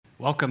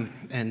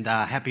Welcome and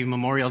happy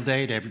Memorial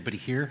Day to everybody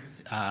here,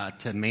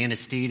 to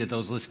Manistee, to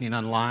those listening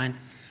online.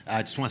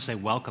 I just want to say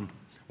welcome.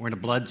 We're in a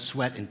Blood,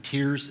 Sweat, and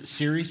Tears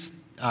series.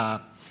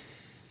 And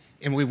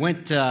we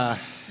went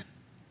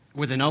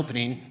with an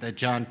opening that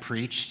John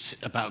preached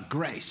about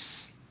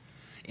grace.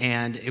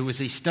 And it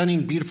was a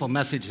stunning, beautiful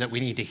message that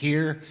we need to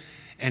hear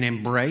and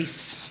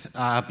embrace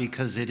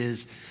because it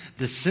is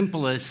the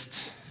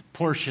simplest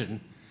portion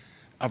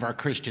of our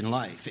Christian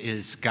life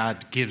is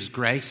God gives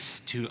grace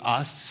to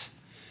us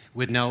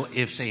with no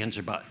ifs, ands,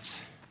 or buts.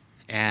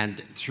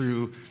 And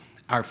through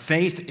our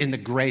faith in the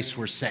grace,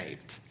 we're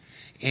saved.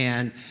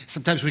 And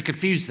sometimes we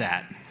confuse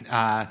that.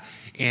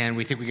 And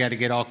we think we got to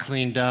get all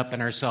cleaned up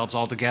and ourselves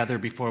all together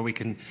before we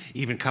can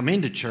even come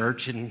into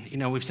church. And, you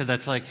know, we've said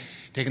that's like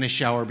taking a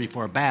shower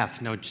before a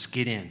bath. No, just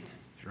get in,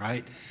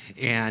 right?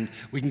 And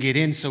we can get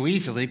in so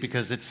easily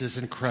because it's this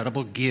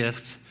incredible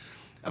gift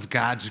of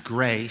God's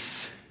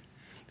grace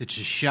that's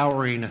a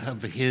showering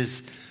of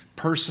His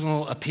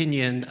personal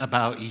opinion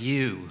about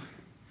you,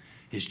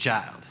 His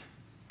child.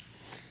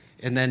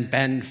 And then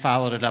Ben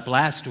followed it up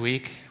last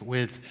week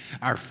with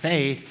our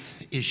faith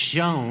is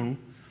shown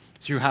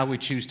through how we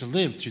choose to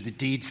live, through the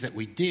deeds that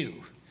we do.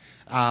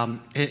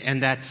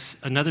 And that's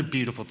another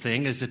beautiful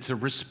thing is it's a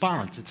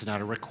response. It's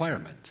not a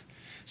requirement.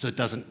 So it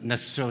doesn't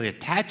necessarily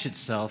attach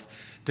itself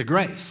to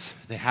grace.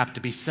 They have to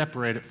be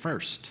separated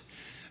first.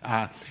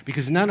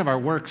 Because none of our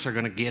works are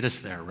going to get us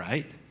there,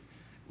 right?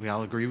 We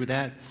all agree with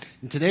that?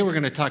 And today we're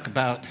going to talk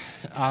about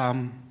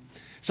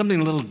something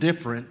a little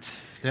different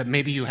that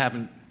maybe you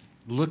haven't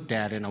looked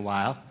at in a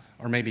while,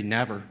 or maybe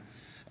never,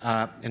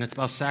 and it's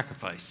about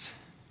sacrifice.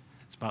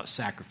 It's about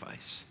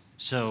sacrifice.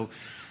 So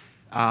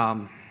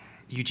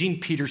Eugene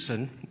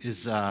Peterson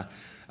is a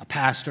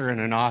pastor and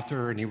an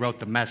author, and he wrote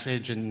The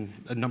Message and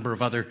a number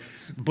of other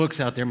books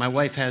out there. My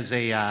wife has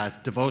a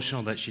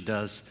devotional that she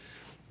does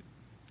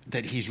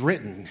that he's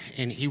written,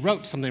 and he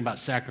wrote something about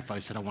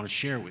sacrifice that I want to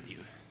share with you.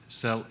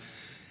 So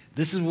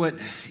this is what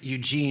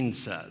Eugene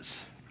says.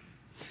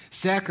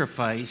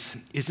 Sacrifice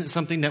isn't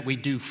something that we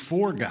do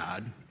for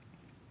God.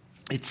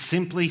 It's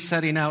simply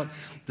setting out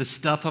the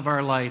stuff of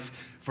our life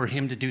for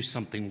Him to do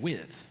something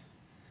with,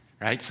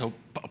 right? So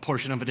a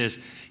portion of it is,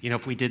 you know,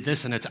 if we did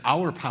this and it's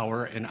our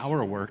power and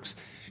our works,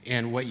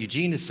 and what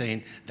Eugene is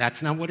saying,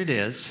 that's not what it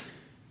is.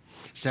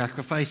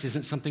 Sacrifice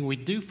isn't something we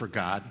do for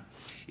God.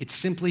 It's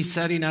simply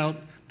setting out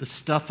the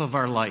stuff of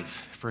our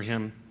life for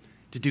Him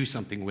to do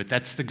something with.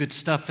 That's the good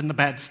stuff and the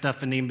bad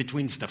stuff and the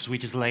in-between stuff. So we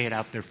just lay it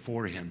out there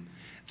for Him.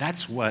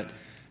 That's what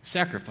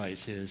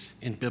sacrifice is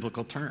in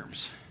biblical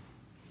terms.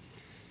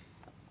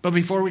 But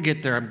before we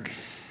get there, I'm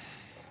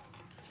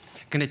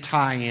going to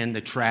tie in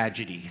the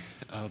tragedy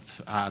of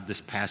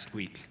this past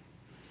week.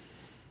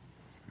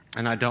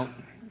 And I don't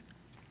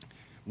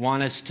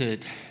want us to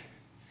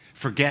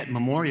forget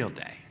Memorial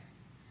Day.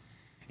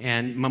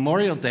 And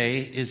Memorial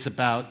Day is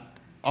about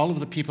all of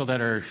the people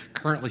that are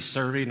currently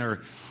serving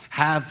or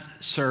have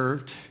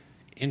served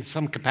in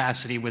some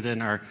capacity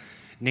within our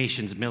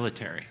nation's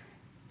military.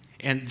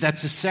 And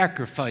that's a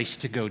sacrifice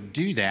to go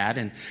do that,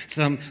 and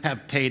some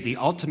have paid the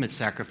ultimate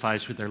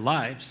sacrifice with their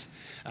lives.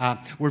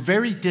 We're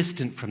very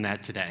distant from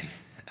that today,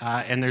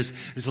 and there's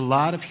a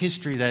lot of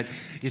history that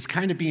is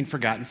kind of being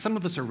forgotten. Some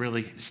of us are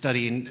really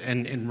studying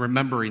and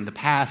remembering the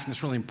past, and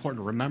it's really important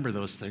to remember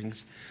those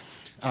things.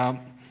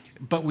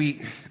 But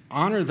we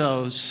honor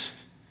those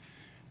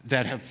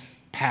that have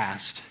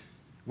passed,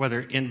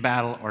 whether in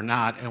battle or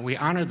not, and we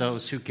honor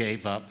those who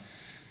gave up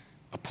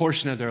a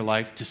portion of their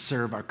life to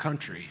serve our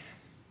country.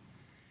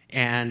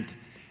 And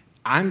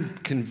I'm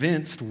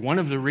convinced one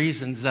of the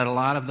reasons that a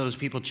lot of those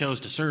people chose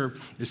to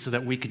serve is so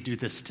that we could do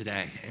this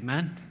today.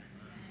 Amen?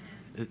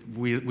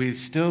 We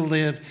still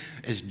live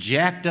as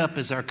jacked up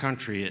as our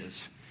country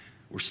is.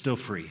 We're still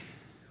free.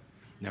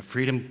 Now,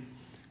 freedom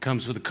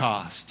comes with a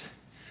cost.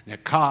 And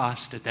that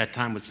cost at that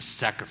time was a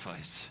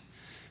sacrifice.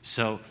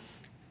 So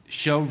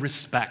show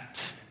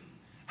respect,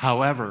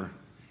 however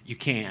you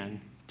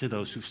can, to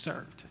those who've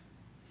served.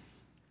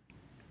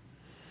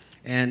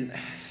 And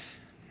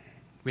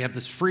we have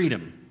this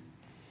freedom.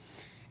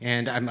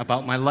 And I'm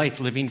about my life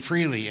living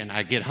freely. And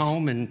I get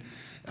home and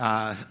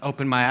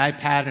open my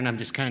iPad, and I'm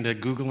just kind of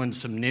Googling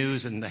some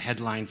news, and the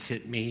headlines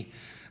hit me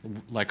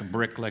like a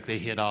brick, like they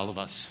hit all of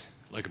us,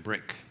 like a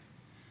brick.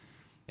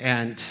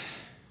 And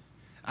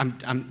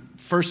I'm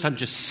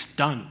just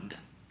stunned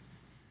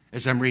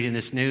as I'm reading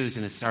this news,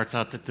 and it starts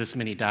out that this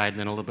many died, and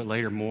then a little bit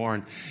later more,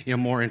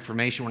 and more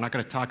information. We're not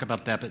going to talk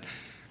about that, but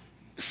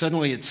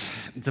suddenly it's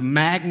the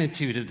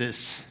magnitude of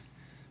this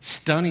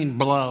stunning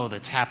blow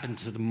that's happened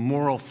to the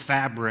moral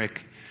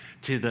fabric,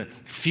 to the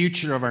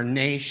future of our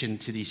nation,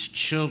 to these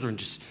children.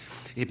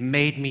 It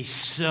made me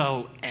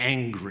so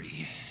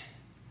angry.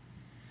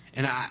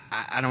 And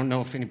I don't know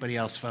if anybody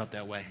else felt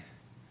that way.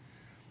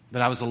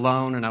 But I was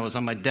alone, and I was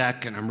on my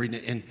deck, and I'm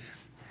reading it,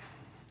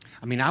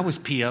 and I was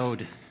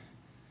PO'd.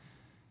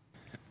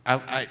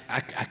 I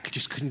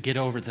just couldn't get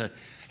over the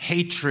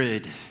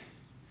hatred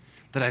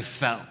that I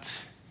felt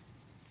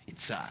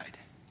inside.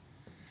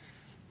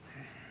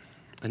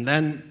 And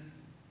then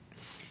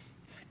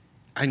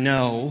I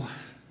know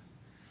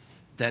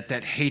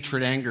that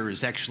hatred, anger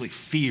is actually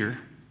fear.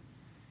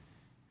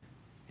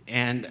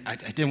 And I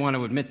didn't want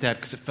to admit that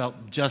because it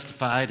felt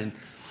justified. And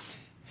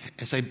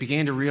as I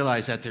began to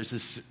realize that, there's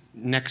this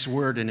next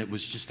word, and I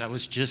was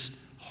just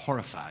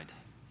horrified.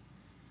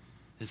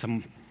 As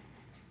I'm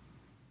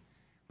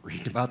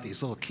reading about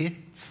these little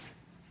kids.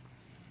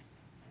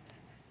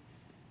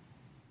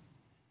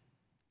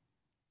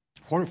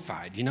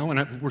 Horrified,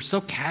 and we're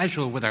so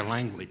casual with our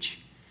language.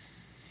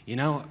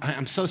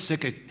 I'm so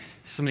sick of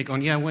somebody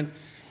going, yeah, I went,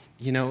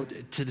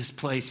 to this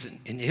place,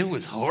 and it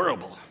was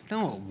horrible.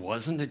 No, it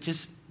wasn't. It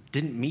just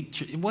didn't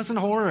meet, it wasn't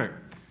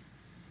horror.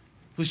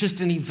 It was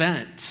just an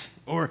event.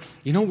 Or,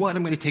 you know what,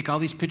 I'm going to take all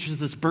these pictures of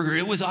this burger.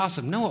 It was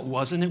awesome. No, it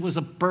wasn't. It was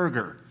a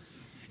burger.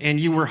 And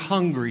you were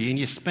hungry, and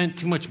you spent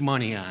too much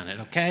money on it,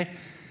 okay?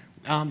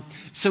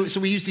 So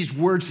we use these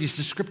words, these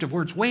descriptive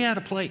words, way out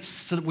of place,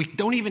 so that we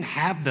don't even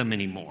have them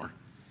anymore.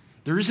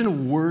 There isn't a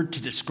word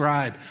to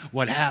describe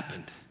what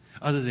happened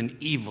other than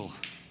evil.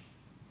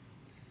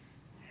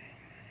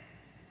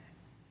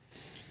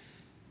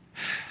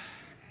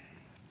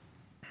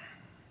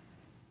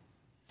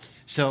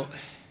 So,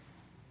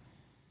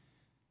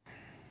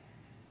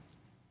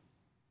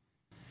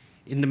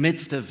 in the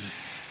midst of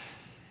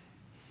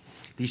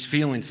these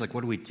feelings, like,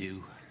 what do we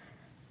do?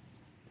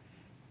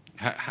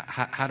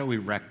 How do we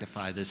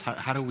rectify this?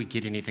 How do we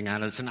get anything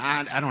out of this? And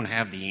I don't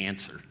have the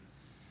answer.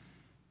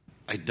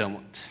 I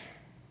don't.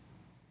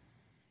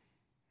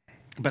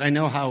 But I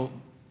know how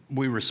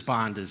we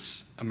respond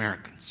as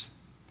Americans.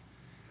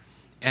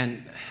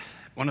 And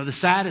one of the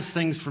saddest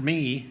things for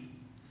me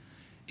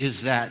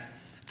is that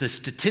the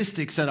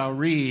statistics that I'll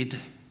read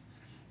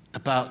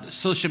about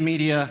social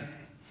media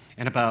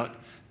and about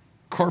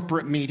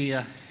corporate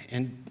media,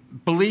 and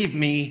believe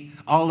me,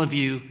 all of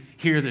you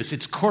hear this,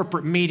 it's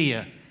corporate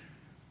media.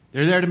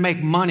 They're there to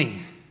make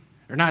money.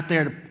 They're not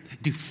there to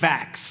do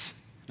facts.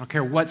 I don't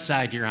care what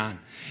side you're on.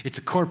 It's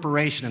a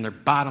corporation, and their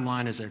bottom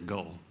line is their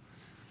goal.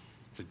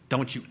 So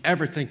don't you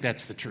ever think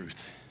that's the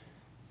truth.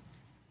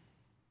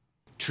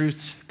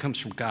 Truth comes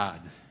from God.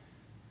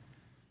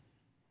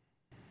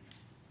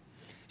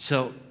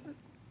 So,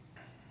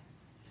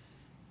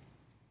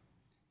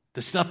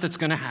 the stuff that's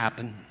going to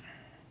happen,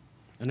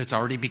 and it's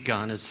already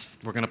begun, is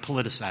we're going to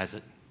politicize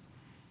it.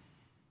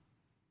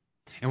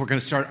 And we're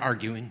going to start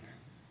arguing.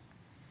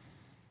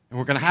 And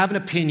we're going to have an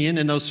opinion,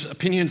 and those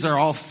opinions are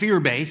all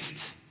fear-based.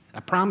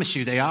 I promise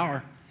you they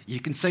are. You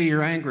can say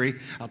you're angry.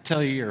 I'll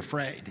tell you you're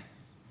afraid.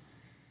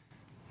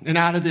 And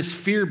out of this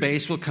fear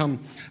base will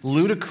come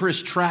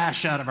ludicrous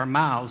trash out of our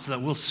mouths that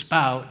we'll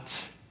spout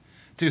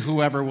to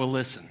whoever will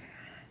listen.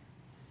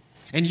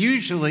 And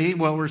usually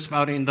what we're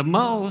spouting the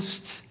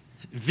most,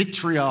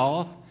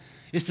 vitriol,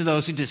 is to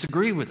those who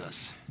disagree with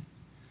us.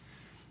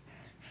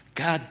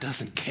 God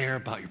doesn't care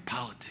about your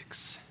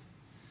politics.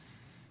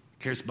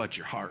 He cares about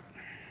your heart.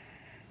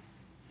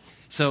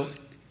 So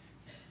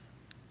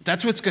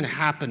that's what's going to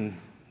happen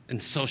in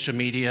social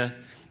media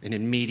and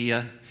in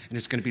media. And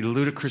it's going to be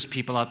ludicrous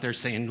people out there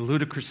saying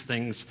ludicrous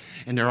things,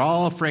 and they're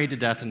all afraid to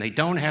death, and they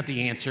don't have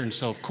the answer. And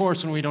so, of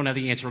course, when we don't have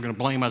the answer, we're going to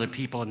blame other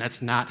people, and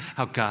that's not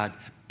how God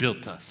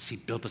built us. He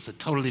built us a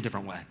totally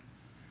different way.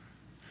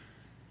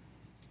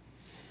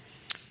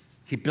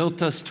 He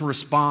built us to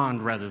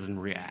respond rather than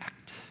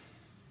react.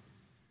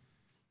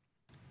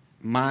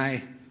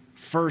 My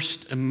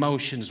first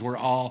emotions were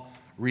all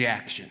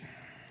reaction.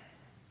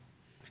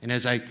 And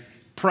as I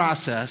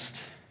processed,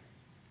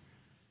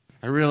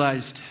 I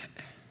realized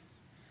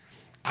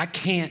I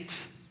can't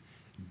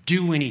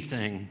do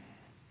anything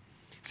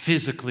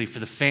physically for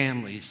the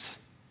families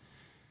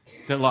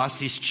that lost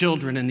these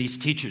children and these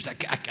teachers. I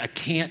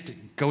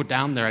can't go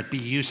down there. I'd be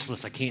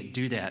useless. I can't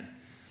do that.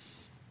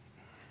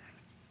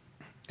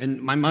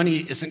 And my money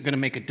isn't going to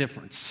make a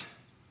difference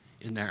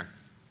in there.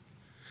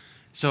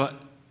 So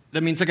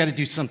that means I got to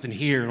do something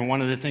here. And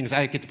one of the things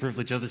I get the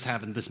privilege of is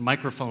having this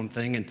microphone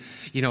thing. And,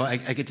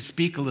 I get to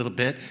speak a little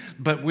bit.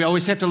 But we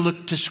always have to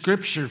look to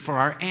Scripture for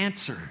our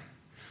answer.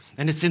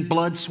 And it's in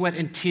blood, sweat,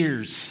 and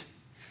tears.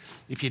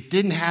 If you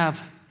didn't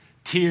have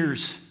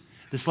tears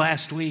this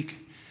last week,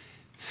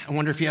 I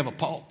wonder if you have a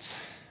pulse.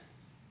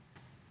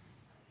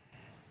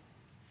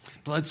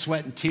 Blood,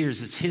 sweat, and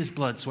tears. It's His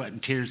blood, sweat,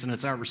 and tears, and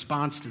it's our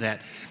response to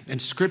that.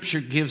 And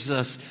Scripture gives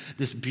us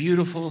this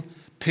beautiful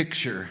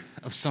picture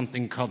of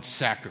something called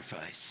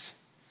sacrifice.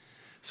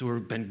 So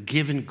we've been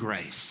given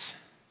grace.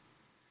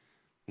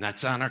 And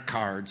that's on our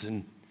cards.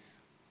 And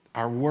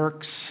our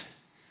works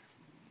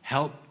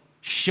help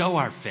show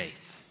our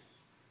faith.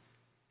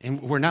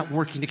 And we're not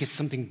working to get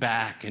something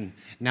back. And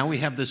now we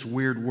have this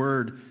weird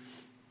word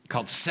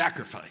called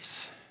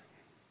sacrifice.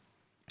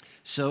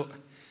 So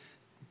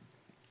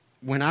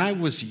when I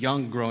was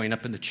young growing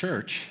up in the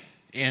church,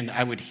 and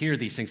I would hear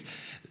these things,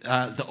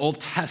 the Old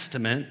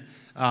Testament,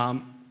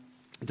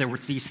 there were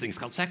these things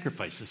called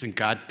sacrifices. And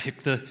God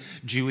picked the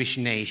Jewish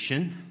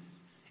nation,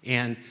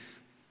 and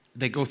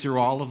they go through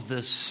all of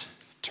this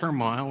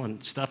turmoil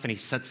and stuff, and he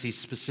sets these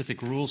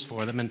specific rules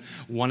for them. And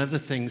one of the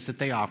things that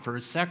they offer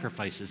is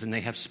sacrifices, and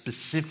they have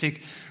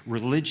specific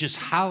religious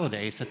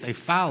holidays that they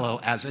follow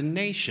as a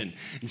nation.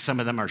 And some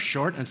of them are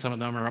short, and some of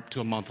them are up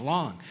to a month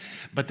long.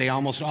 But they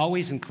almost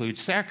always include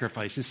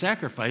sacrifice, and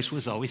sacrifice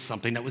was always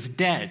something that was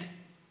dead.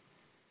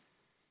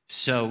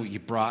 So you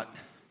brought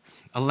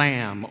a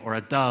lamb or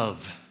a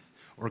dove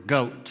or a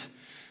goat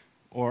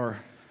or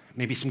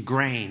maybe some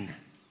grain,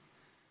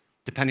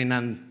 depending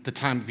on the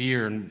time of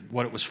year and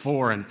what it was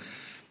for, and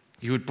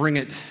you would bring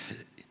it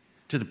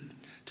to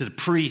the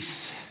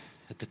priests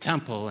at the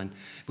temple, and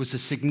it was a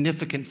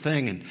significant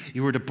thing, and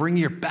you were to bring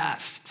your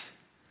best.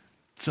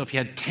 So if you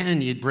had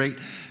 10, you'd break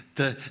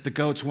the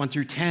goats 1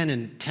 through 10,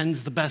 and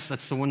 10's the best.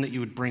 That's the one that you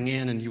would bring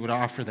in, and you would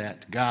offer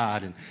that to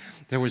God. And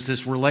there was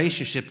this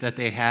relationship that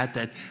they had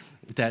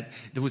that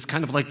it was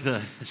kind of like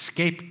the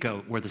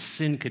scapegoat where the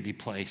sin could be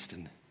placed.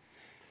 And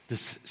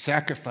this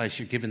sacrifice,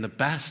 you're given the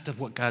best of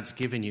what God's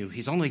given you.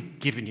 He's only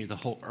given you the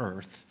whole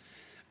earth,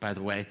 by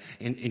the way,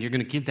 and you're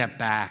going to give that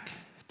back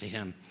to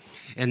him.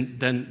 And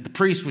then the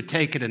priest would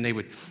take it, and they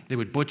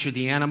would butcher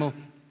the animal,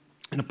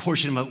 and a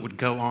portion of it would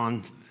go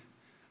on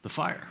the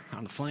fire,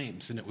 on the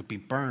flames, and it would be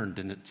burned.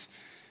 And it's,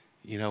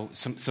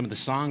 some of the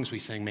songs we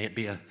sing, may it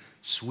be a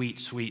sweet,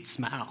 sweet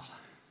smell.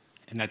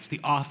 And that's the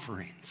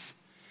offerings.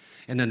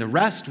 And then the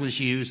rest was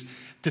used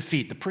to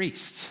feed the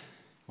priests,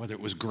 whether it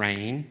was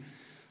grain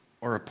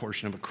or a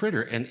portion of a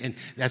critter, and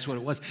that's what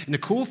it was. And the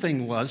cool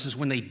thing is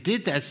when they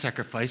did that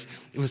sacrifice,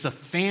 it was a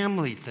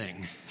family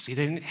thing. See,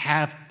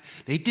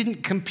 they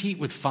didn't compete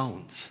with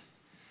phones.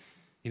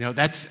 I'm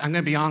going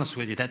to be honest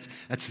with you, that's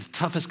the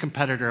toughest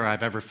competitor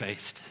I've ever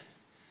faced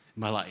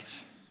in my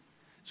life,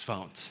 is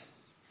phones.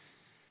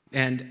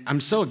 And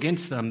I'm so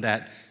against them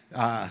that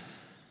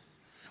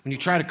when you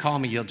try to call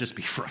me, you'll just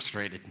be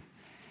frustrated,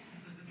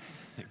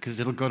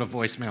 because it'll go to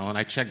voicemail, and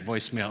I check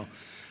voicemail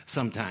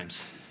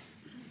sometimes,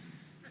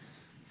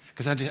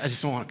 because I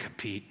just don't want to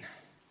compete.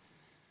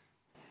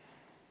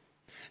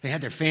 They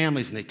had their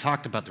families, and they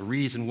talked about the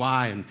reason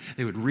why, and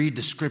they would read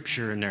the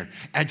scripture, and they're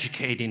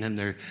educating, and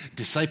they're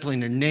discipling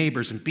their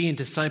neighbors and being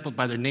discipled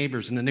by their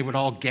neighbors, and then they would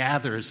all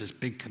gather as this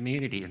big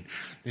community, and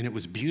it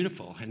was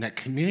beautiful, and that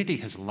community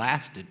has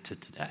lasted to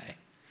today.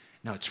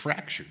 Now it's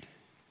fractured.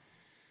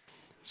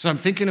 So I'm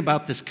thinking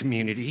about this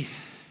community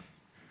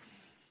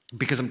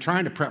because I'm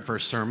trying to prep for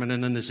a sermon,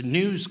 and then this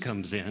news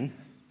comes in,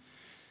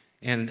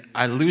 and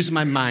I lose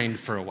my mind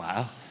for a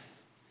while.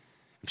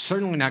 I'm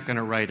certainly not going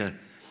to write a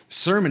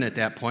sermon at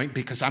that point,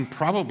 because I'm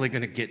probably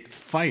going to get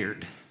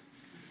fired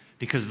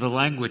because of the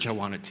language I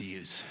wanted to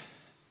use.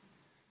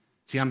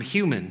 See, I'm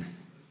human.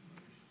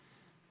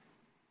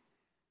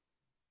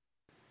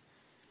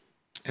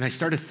 And I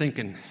started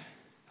thinking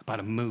about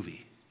a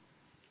movie.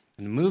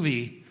 And the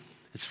movie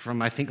is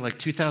from, I think, like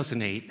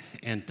 2008,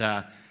 and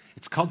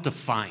it's called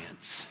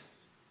Defiance.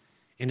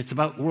 And it's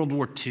about World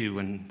War II,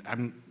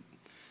 and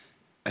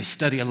I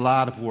study a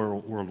lot of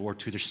World War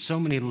II. There's so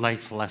many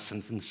life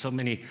lessons and so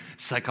many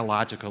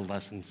psychological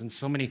lessons and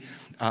so many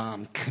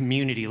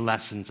community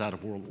lessons out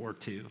of World War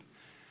II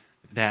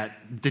that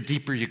the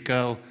deeper you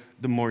go,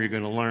 the more you're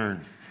going to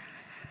learn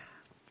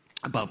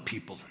about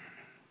people.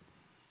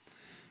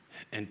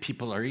 And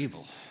people are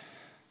evil.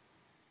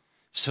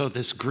 So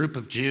this group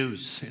of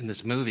Jews in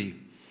this movie,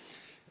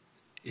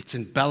 it's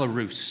in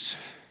Belarus,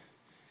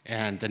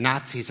 and the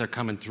Nazis are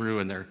coming through,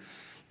 and they're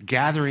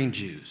gathering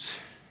Jews.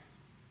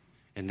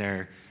 And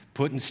they're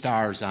putting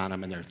stars on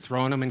them, and they're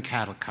throwing them in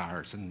cattle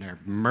cars, and they're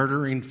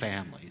murdering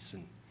families.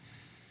 And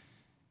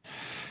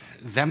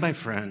that, my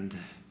friend,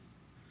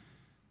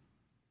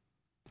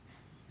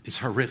 is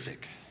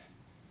horrific.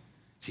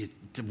 See,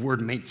 the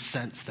word made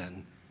sense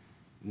then,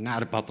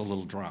 not about the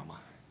little drama.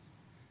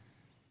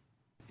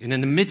 And in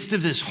the midst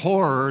of this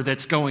horror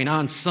that's going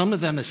on, some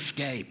of them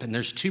escape. And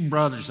there's two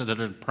brothers that are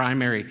the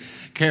primary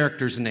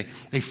characters, and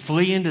they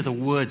flee into the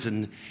woods,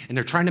 and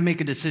they're trying to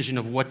make a decision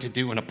of what to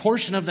do. And a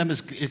portion of them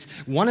is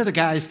one of the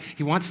guys,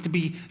 he wants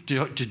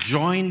to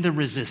join the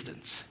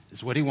resistance,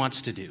 is what he wants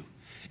to do.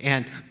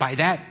 And by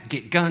that,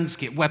 get guns,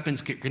 get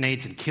weapons, get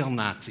grenades, and kill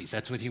Nazis.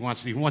 That's what he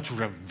wants to do. He wants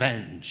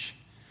revenge,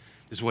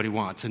 is what he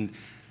wants. And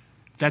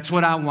that's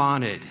what I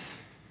wanted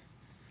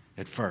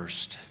at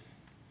first,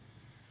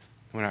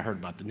 when I heard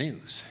about the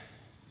news.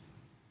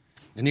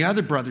 And the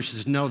other brother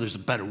says, no, there's a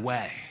better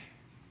way.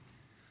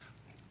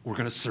 We're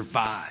going to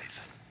survive.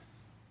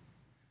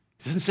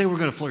 He doesn't say we're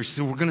going to flourish. He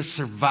says we're going to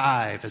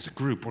survive as a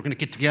group. We're going to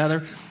get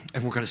together,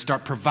 and we're going to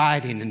start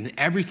providing, and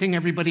everything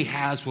everybody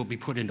has will be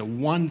put into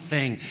one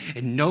thing,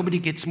 and nobody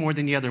gets more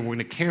than the other, and we're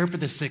going to care for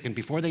the sick, and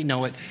before they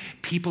know it,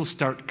 people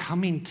start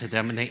coming to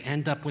them, and they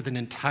end up with an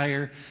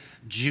entire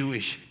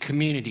Jewish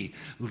community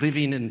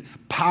living in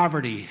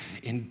poverty,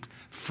 in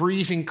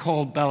freezing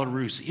cold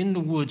Belarus, in the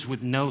woods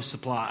with no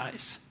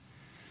supplies.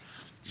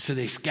 So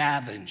they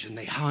scavenge and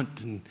they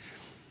hunt, and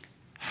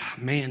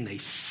man, they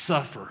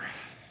suffer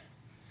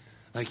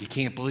like you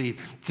can't believe.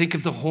 Think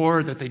of the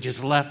horror that they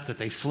just left, that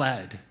they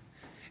fled,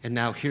 and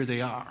now here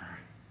they are.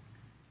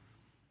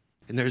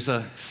 And there's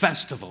a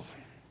festival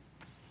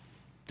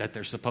that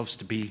they're supposed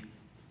to be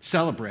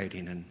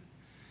celebrating, and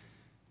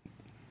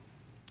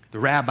the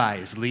rabbi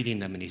is leading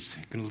them, and he's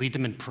going to lead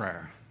them in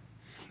prayer.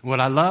 What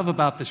I love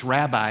about this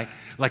rabbi,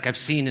 like I've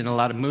seen in a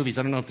lot of movies,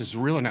 I don't know if this is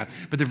real or not,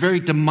 but they're very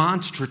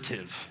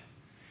demonstrative,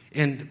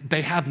 and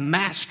they have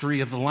mastery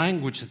of the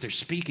language that they're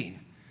speaking.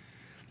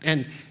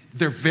 And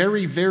they're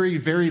very, very,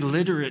 very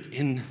literate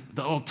in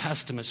the Old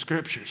Testament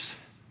scriptures.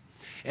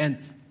 And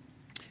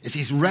as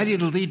he's ready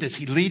to lead this,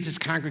 he leads his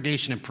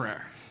congregation in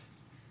prayer.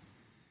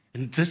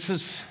 And this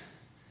is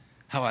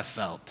how I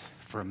felt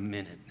for a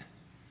minute.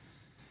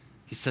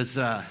 He says,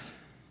 God,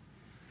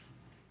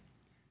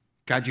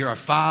 you're our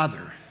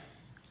Father,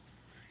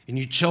 and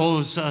you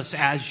chose us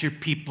as your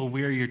people.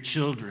 We are your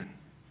children.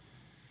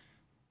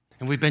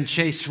 And we've been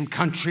chased from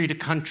country to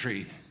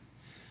country.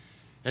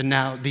 And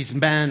now these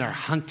men are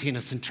hunting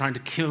us and trying to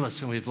kill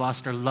us, and we've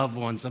lost our loved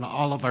ones and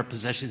all of our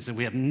possessions, and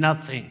we have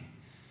nothing.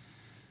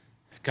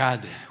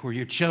 God, we're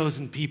your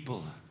chosen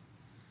people.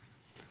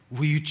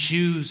 Will you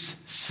choose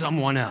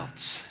someone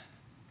else?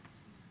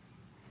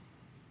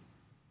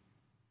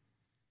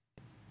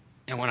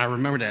 And when I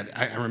remember that,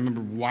 I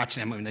remember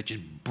watching that movie, and that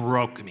just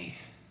broke me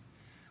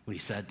when he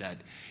said that.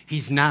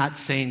 He's not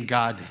saying,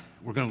 God,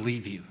 we're going to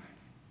leave you.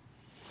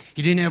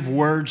 He didn't have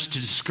words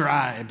to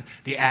describe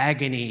the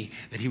agony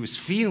that he was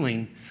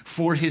feeling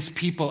for his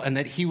people and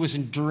that he was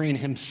enduring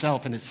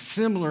himself. And it's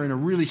similar in a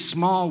really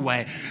small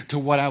way to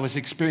what I was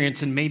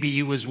experiencing, maybe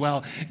you as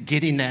well,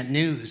 getting that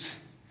news.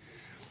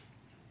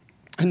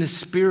 And the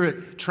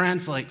Spirit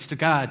translates to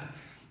God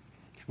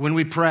when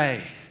we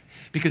pray,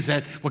 because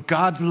that what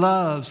God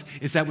loves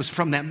is that was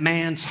from that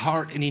man's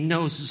heart, and he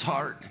knows his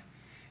heart.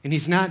 And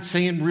he's not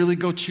saying, really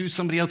go choose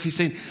somebody else. He's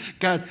saying,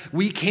 God,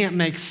 we can't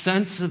make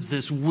sense of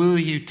this. Will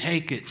you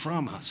take it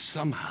from us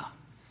somehow?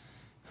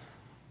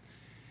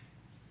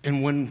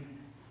 And when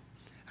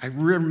I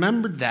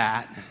remembered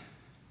that,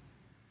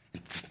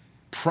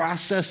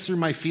 processed through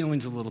my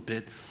feelings a little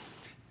bit,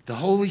 the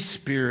Holy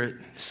Spirit,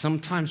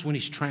 sometimes when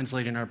he's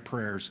translating our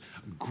prayers,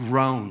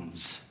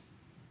 groans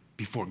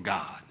before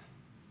God.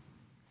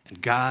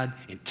 And God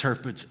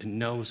interprets and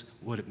knows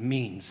what it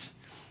means.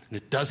 And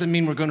it doesn't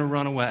mean we're going to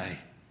run away.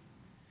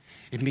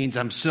 It means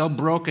I'm so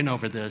broken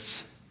over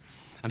this.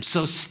 I'm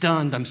so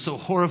stunned. I'm so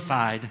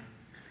horrified.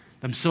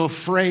 I'm so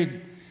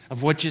afraid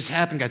of what just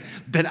happened, God,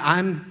 that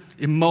I'm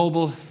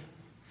immobile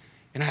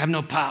and I have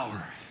no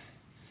power.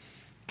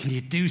 Can you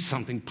do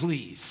something,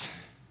 please?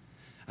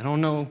 I don't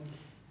know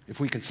if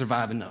we can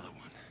survive another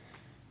one.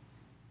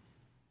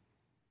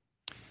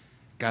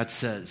 God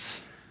says,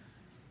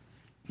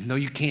 no,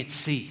 you can't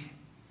see.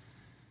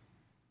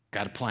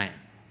 Got a plan.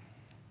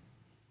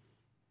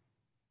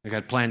 I got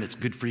a plan that's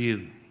good for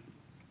you.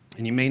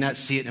 And you may not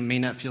see it and it may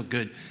not feel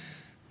good,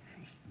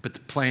 but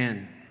the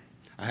plan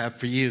I have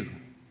for you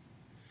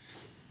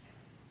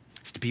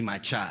is to be my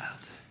child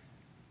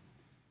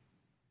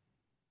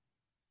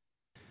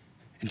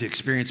and to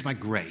experience my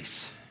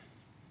grace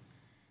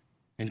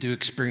and to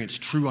experience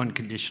true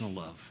unconditional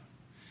love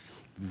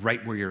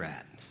right where you're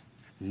at.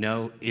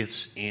 No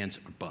ifs, ands,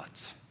 or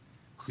buts.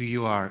 Who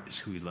you are is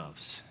who he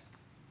loves.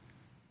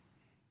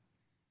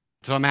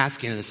 So I'm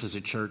asking this as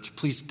a church,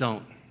 please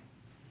don't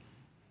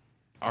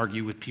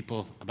argue with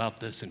people about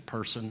this in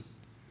person.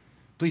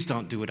 Please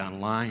don't do it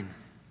online.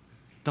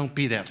 Don't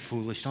be that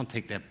foolish. Don't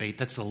take that bait.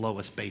 That's the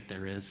lowest bait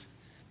there is.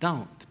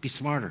 Don't. Be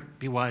smarter.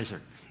 Be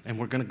wiser. And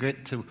we're going to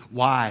get to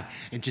why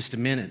in just a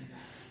minute.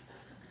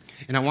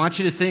 And I want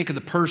you to think of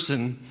the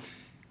person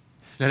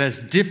that has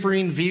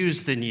differing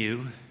views than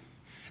you,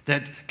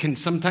 that can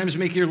sometimes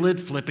make your lid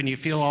flip and you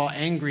feel all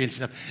angry and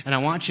stuff. And I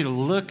want you to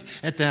look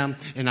at them,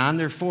 and on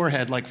their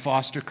forehead, like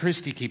Foster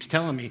Christie keeps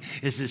telling me,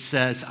 is it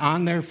says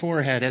on their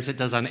forehead, as it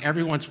does on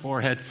everyone's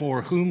forehead,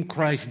 for whom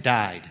Christ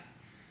died.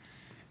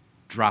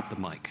 Drop the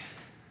mic.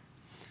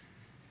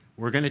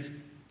 We're going to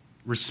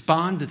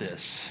respond to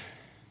this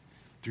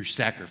through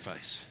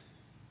sacrifice.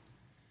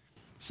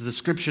 So the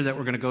scripture that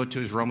we're going to go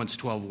to is Romans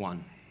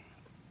 12:1.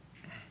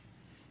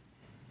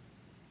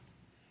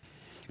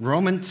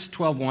 Romans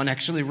 12:1.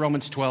 Actually,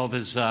 Romans 12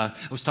 is, I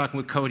was talking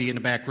with Cody in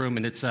the back room,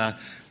 and it's how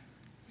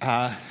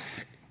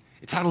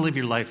to live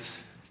your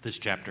life, this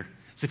chapter.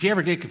 So if you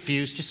ever get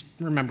confused, just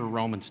remember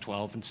Romans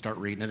 12 and start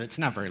reading it. It's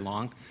not very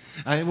long.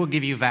 It will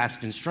give you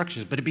vast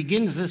instructions, but it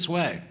begins this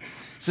way.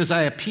 It says,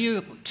 I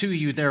appeal to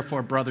you,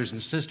 therefore, brothers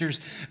and sisters,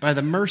 by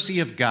the mercy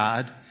of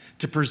God,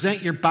 to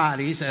present your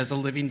bodies as a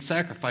living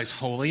sacrifice,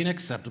 holy and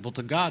acceptable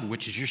to God,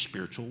 which is your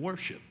spiritual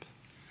worship.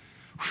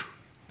 Whew.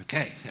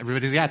 Okay,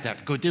 everybody's got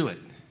that. Go do it.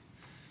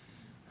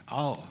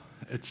 Oh,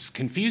 it's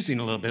confusing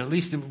a little bit. At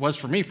least it was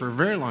for me for a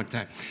very long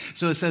time.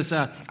 So it says,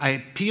 I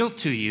appeal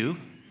to you,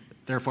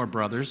 therefore,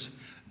 brothers,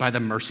 by the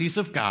mercies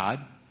of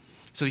God.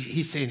 So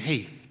he's saying,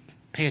 hey,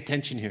 pay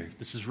attention here.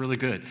 This is really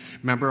good.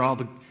 Remember all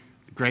the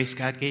grace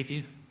God gave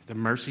you? The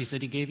mercies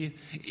that he gave you?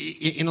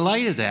 In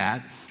light of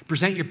that,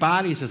 present your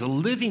bodies as a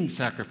living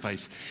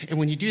sacrifice. And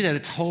when you do that,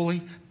 it's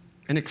holy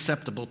and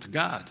acceptable to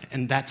God.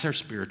 And that's our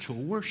spiritual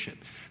worship.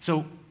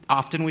 So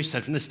often we've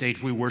said from the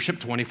stage, we worship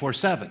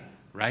 24/7.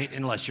 Right?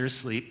 Unless you're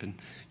asleep and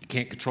you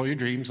can't control your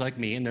dreams like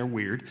me and they're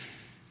weird.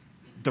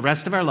 the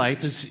rest of our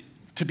life is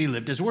to be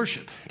lived as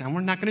worship. Now,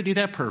 we're not going to do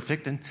that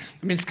perfect. And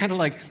I mean, it's kind of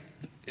like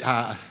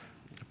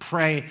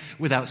pray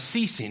without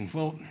ceasing.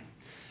 Well,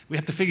 we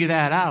have to figure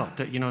that out.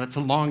 That, that's a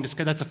long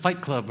discussion. That's a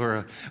fight club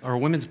or a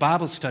women's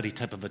Bible study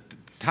type of a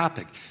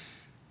topic.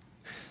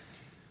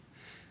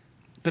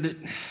 But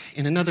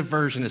in another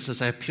version, it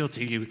says, I appeal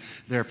to you,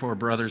 therefore,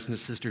 brothers and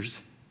sisters,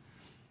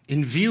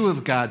 in view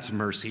of God's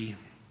mercy,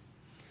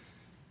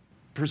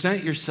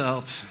 present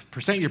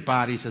your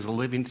bodies as a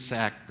living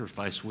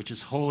sacrifice, which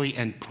is holy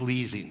and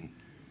pleasing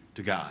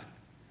to God.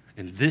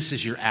 And this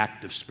is your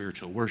act of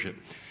spiritual worship.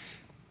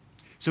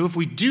 So if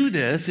we do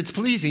this, it's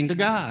pleasing to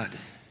God.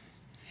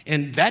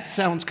 And that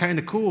sounds kind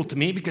of cool to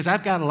me because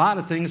I've got a lot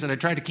of things that I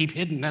try to keep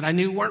hidden that I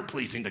knew weren't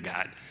pleasing to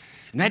God.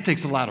 And that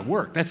takes a lot of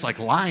work. That's like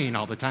lying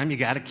all the time. You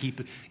got to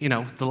keep,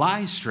 the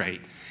lies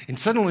straight. And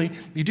suddenly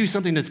you do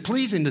something that's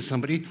pleasing to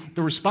somebody,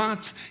 the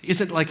response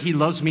isn't like he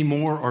loves me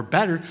more or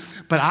better,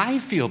 but I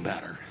feel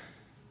better.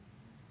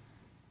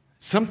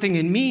 Something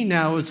in me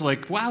now is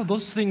like, wow,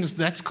 those things,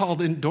 that's called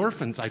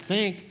endorphins, I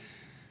think.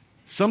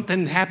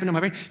 Something happened in my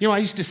brain. I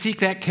used to seek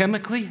that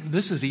chemically.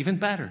 This is even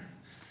better.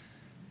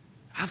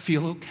 I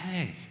feel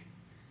okay.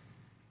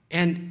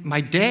 And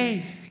my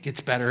day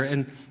gets better,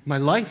 and my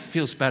life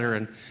feels better,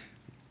 and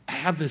I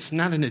have this,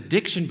 not an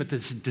addiction, but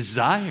this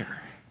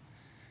desire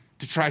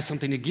to try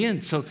something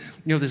again. So,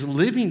 this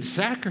living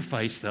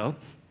sacrifice, though,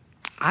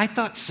 I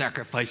thought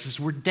sacrifices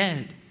were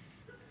dead.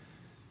 I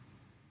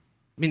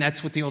mean,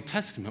 that's what the Old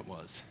Testament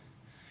was.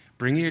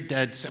 Bring your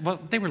dead. Well,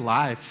 they were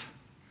live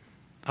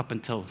up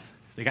until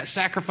they got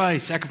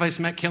sacrificed. Sacrifice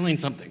meant killing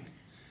something.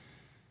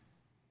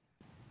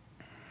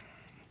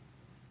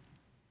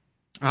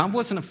 I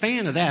wasn't a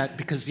fan of that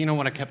because,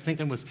 what I kept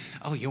thinking was,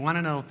 oh, you want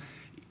to know,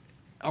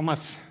 all my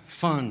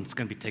fun's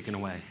going to be taken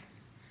away.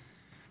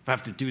 If I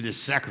have to do this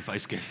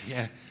sacrifice,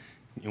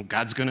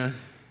 God's going to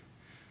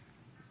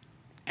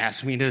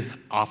ask me to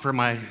offer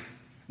my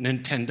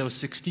Nintendo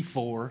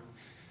 64.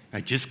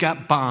 I just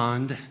got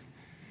Bond.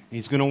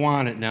 He's going to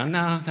want it. No,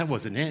 that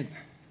wasn't it.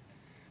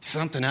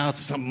 Something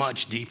else, something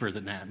much deeper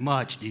than that,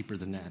 much deeper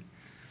than that.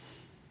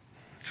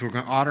 So we're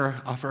going to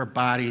offer our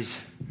bodies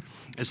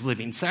as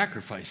living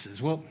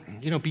sacrifices. Well,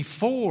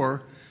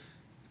 before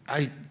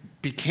I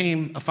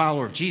became a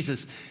follower of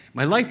Jesus,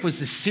 my life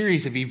was a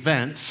series of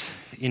events,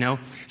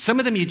 Some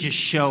of them you just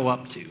show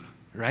up to,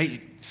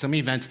 right? Some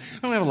events, I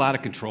don't have a lot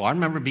of control. I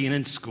remember being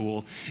in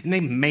school, and they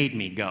made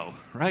me go,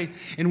 right?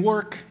 In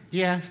work,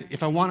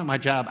 if I wanted my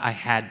job, I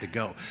had to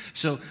go.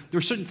 So there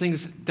were certain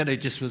things that I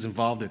just was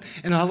involved in.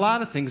 And a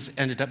lot of things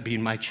ended up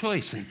being my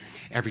choice. And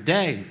every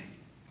day,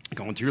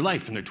 going through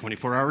life, and they're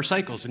 24-hour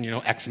cycles, and,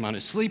 X amount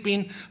of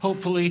sleeping,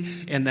 hopefully,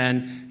 and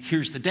then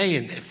here's the day.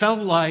 And it felt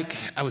like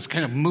I was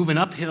kind of moving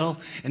uphill,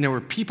 and there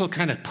were people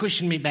kind of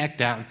pushing me back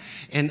down.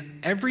 And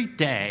every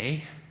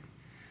day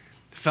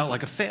felt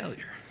like a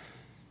failure.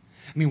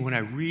 I mean, when I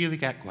really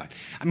got quiet.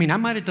 I mean, I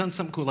might have done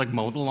something cool, like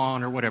mow the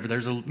lawn or whatever.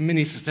 There's a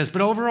mini success.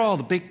 But overall,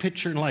 the big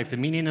picture in life, the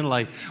meaning in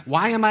life,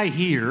 why am I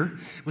here,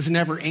 was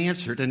never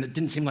answered, and it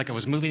didn't seem like I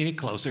was moving any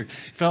closer. It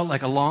felt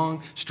like a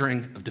long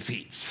string of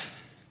defeats.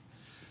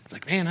 It's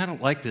like, man, I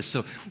don't like this.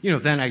 So,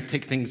 then I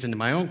take things into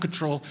my own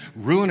control,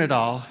 ruin it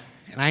all,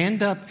 and I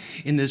end up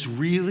in this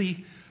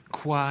really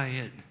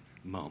quiet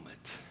moment.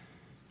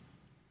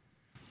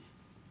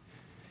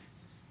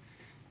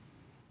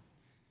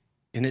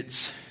 And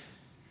it's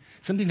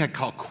something I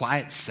call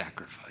quiet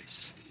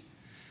sacrifice,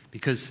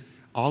 because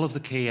all of the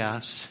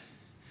chaos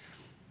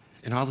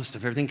and all this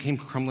stuff, everything came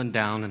crumbling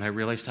down, and I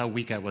realized how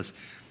weak I was,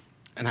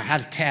 and I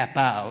had to tap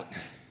out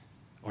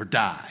or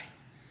die.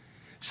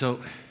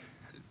 So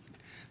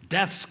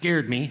death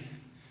scared me.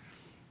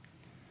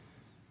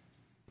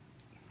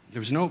 There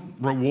was no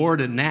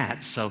reward in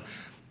that, so,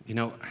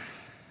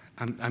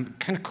 I'm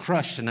kind of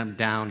crushed and I'm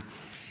down.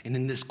 And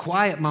in this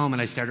quiet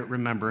moment, I started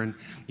remembering,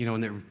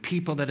 and there were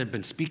people that had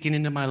been speaking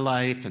into my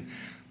life,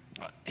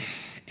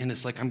 and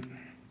it's like,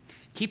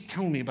 keep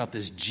telling me about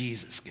this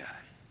Jesus guy.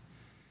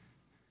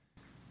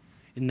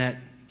 And that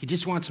he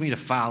just wants me to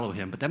follow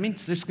him, but that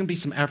means there's going to be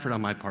some effort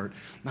on my part.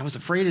 And I was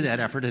afraid of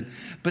that effort,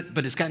 but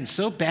it's gotten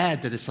so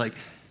bad that it's like,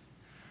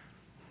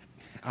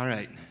 all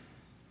right,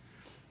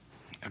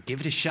 I'll give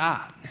it a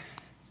shot.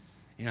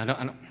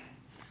 I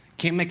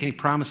can't make any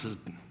promises.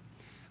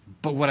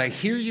 But what I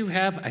hear you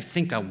have, I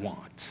think I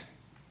want.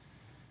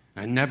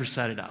 I never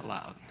said it out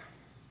loud.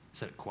 I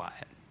said it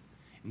quiet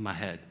in my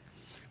head.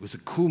 It was a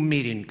cool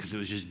meeting because it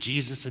was just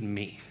Jesus and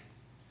me.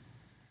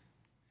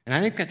 And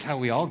I think that's how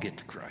we all get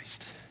to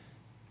Christ.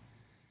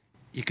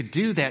 You could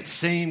do that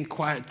same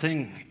quiet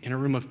thing in a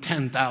room of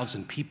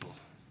 10,000 people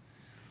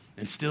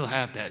and still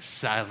have that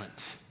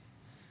silent,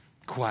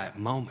 quiet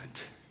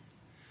moment.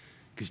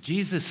 Because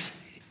Jesus,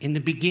 in the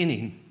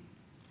beginning,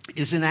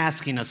 isn't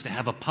asking us to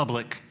have a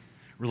public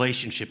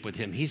relationship with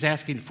him. He's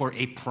asking for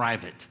a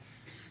private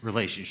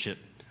relationship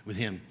with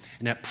him.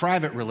 And that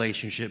private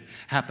relationship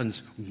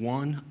happens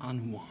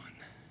one-on-one.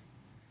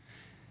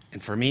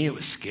 And for me, it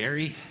was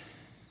scary,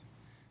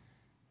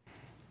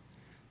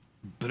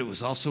 but it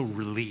was also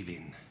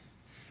relieving,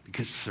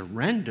 because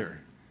surrender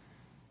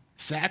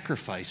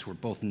sacrifice were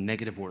both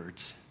negative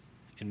words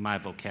in my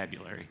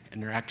vocabulary,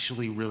 and they're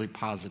actually really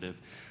positive.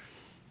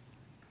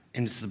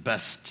 And it's the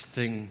best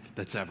thing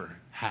that's ever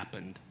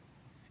happened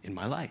in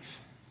my life.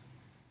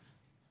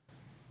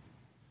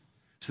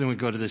 So then we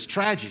go to this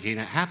tragedy, and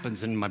it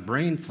happens, and my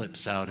brain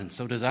flips out, and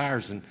so does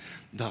ours, and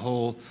the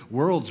whole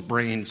world's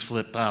brains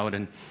flip out,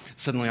 and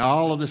suddenly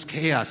all of this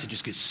chaos, it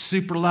just gets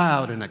super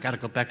loud, and I got to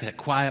go back to that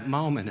quiet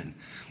moment, and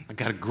I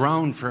got to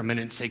groan for a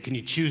minute and say, can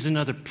you choose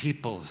another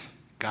people,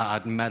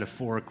 God,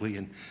 metaphorically?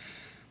 And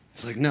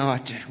it's like, no,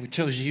 we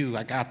chose you.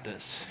 I got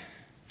this.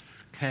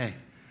 Okay.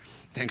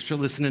 Thanks for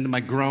listening to my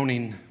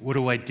groaning. What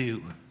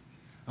do?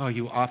 Oh,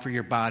 you offer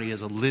your body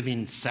as a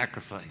living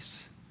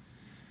sacrifice.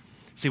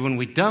 See, when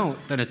we don't,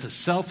 then it's a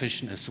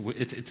selfishness.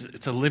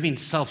 It's a living,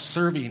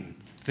 self-serving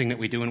thing that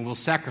we do, and we'll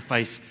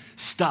sacrifice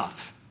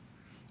stuff,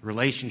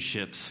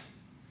 relationships,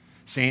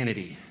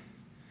 sanity,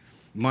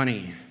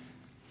 money,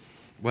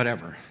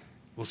 whatever.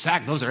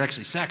 Those are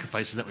actually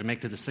sacrifices that we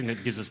make to this thing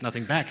that gives us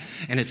nothing back.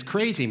 And it's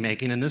crazy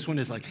making, and this one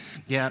is like,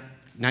 yeah,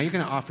 now you're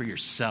going to offer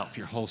yourself,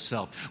 your whole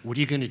self. What are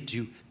you going to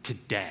do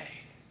today?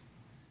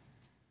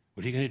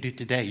 What are you going to do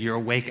today? You're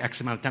awake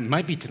X amount of time. It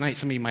might be tonight.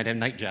 Some of you might have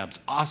night jobs.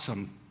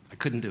 Awesome. I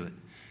couldn't do it.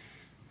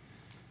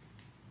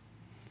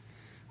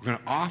 We're going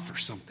to offer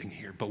something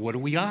here, but what do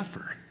we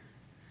offer?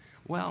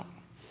 Well,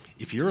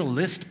 if you're a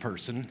list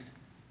person,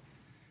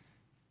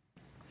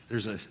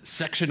 there's a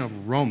section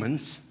of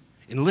Romans,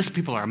 and list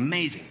people are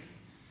amazing.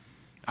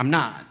 I'm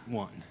not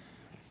one.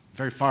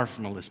 Very far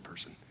from a list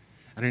person.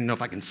 I don't even know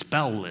if I can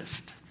spell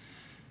list.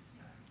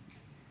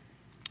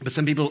 But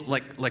some people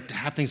like to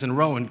have things in a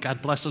row, and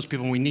God bless those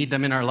people, and we need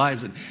them in our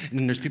lives. And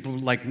then there's people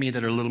like me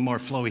that are a little more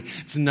flowy.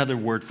 It's another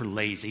word for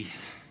lazy,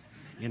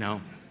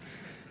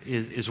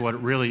 is what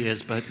it really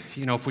is. But,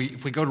 if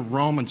we go to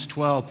Romans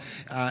 12,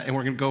 and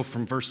we're going to go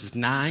from verses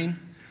 9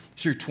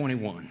 through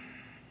 21.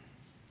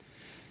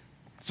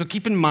 So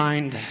keep in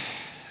mind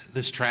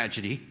this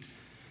tragedy,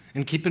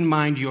 and keep in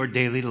mind your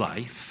daily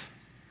life,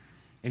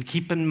 and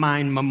keep in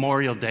mind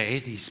Memorial Day,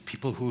 these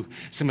people who,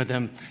 some of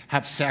them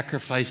have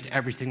sacrificed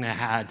everything they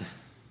had,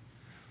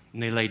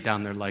 and they laid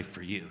down their life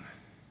for you.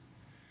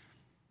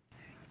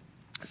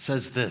 It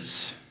says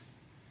this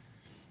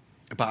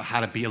about how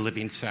to be a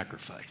living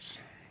sacrifice.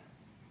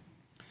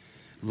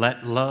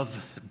 Let love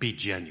be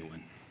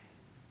genuine.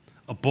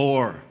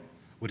 Abhor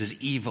what is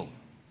evil.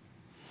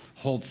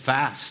 Hold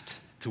fast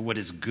to what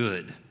is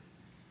good.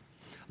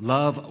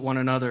 Love one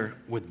another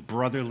with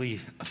brotherly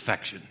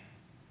affection.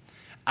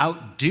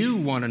 Outdo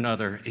one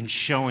another in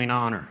showing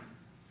honor.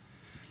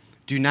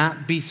 Do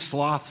not be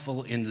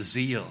slothful in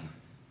zeal.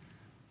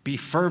 Be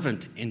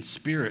fervent in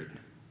spirit.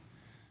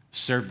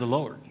 Serve the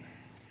Lord.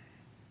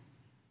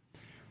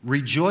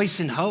 Rejoice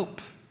in hope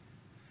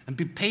and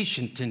be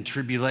patient in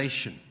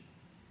tribulation.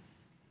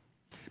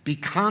 Be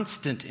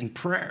constant in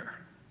prayer.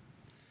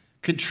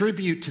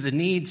 Contribute to the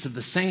needs of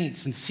the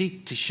saints and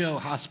seek to show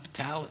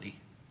hospitality.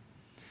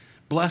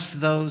 Bless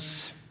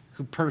those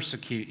who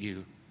persecute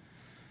you.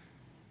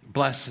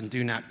 Bless and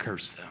do not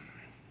curse them.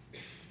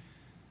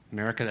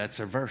 America, that's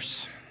our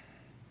verse.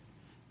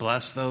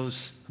 Bless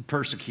those who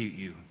persecute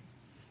you.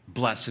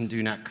 Bless and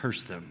do not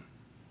curse them.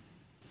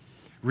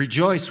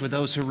 Rejoice with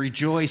those who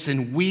rejoice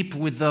and weep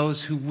with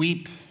those who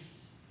weep.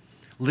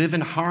 Live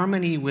in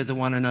harmony with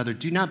one another.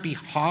 Do not be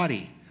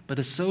haughty, but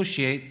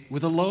associate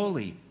with the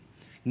lowly.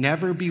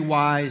 Never be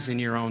wise in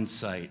your own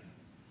sight.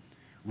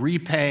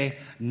 Repay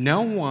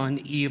no one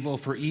evil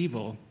for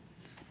evil,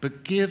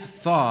 but give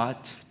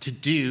thought to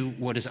do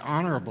what is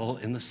honorable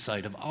in the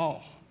sight of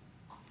all.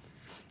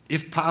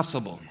 If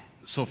possible,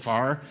 so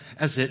far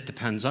as it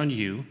depends on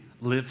you,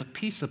 live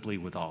peaceably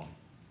with all.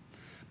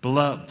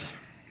 Beloved,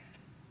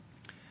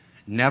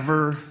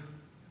 never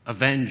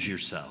avenge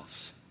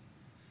yourselves,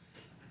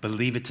 but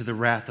leave it to the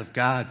wrath of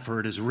God, for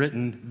it is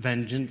written,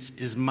 vengeance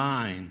is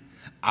mine,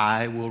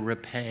 I will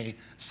repay,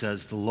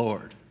 says the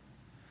Lord.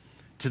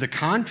 To the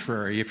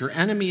contrary, if your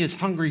enemy is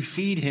hungry,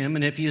 feed him,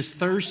 and if he is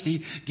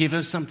thirsty, give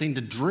him something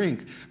to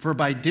drink, for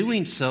by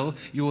doing so,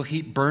 you will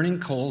heap burning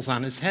coals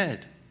on his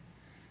head.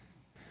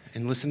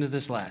 And listen to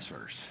this last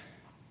verse.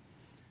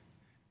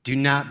 Do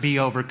not be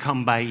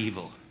overcome by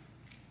evil,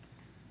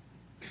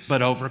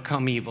 but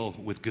overcome evil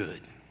with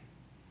good.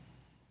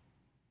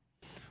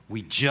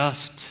 We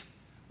just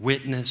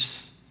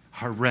witness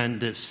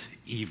horrendous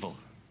evil.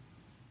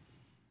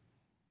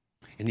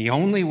 And the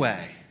only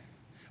way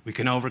we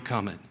can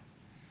overcome it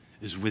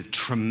is with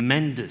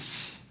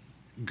tremendous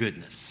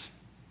goodness.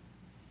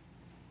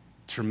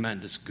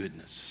 Tremendous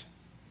goodness.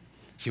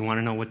 So you want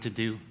to know what to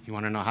do? You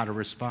want to know how to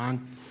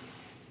respond?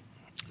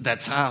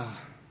 That's how.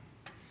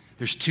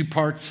 There's two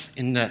parts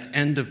in the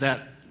end of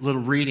that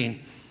little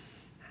reading.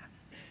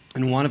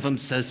 And one of them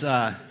says,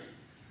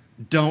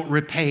 don't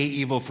repay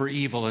evil for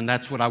evil. And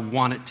that's what I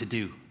want it to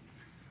do.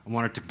 I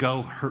want it to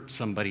go hurt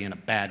somebody in a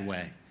bad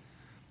way.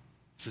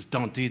 It says,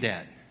 don't do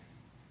that.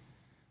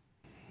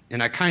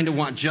 And I kind of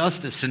want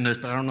justice in this,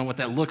 but I don't know what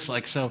that looks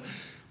like. So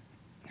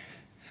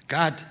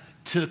God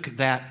took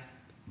that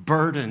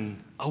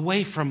burden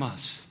away from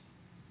us.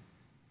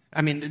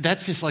 I mean,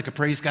 that's just like a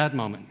praise God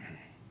moment.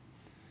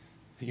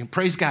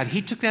 Praise God.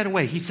 He took that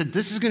away. He said,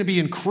 this is going to be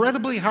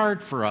incredibly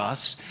hard for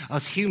us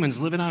humans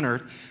living on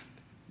earth,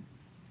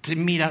 to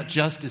mete out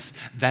justice.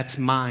 That's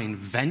mine.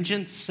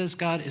 Vengeance, says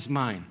God, is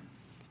mine.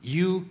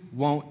 You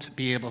won't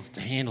be able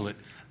to handle it.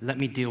 Let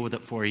me deal with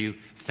it for you.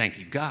 Thank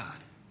you, God.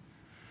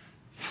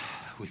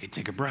 We could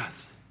take a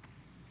breath.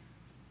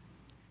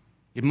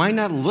 It might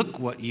not look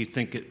what you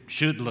think it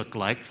should look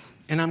like,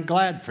 and I'm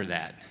glad for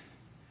that,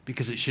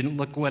 because it shouldn't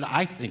look what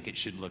I think it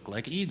should look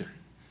like either.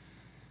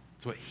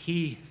 It's what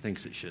he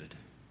thinks it should.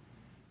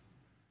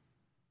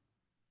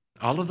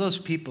 All of those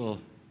people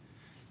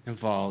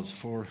involved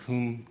for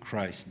whom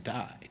Christ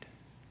died.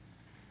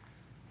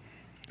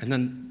 And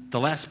then the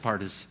last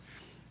part is,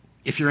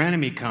 if your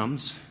enemy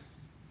comes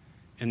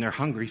and they're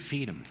hungry,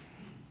 feed them.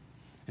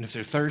 And if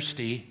they're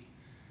thirsty,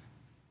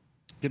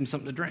 give them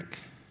something to drink.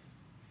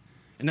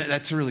 And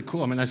that's really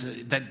cool. I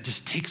mean, that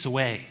just takes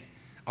away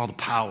all the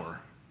power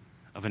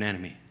of an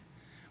enemy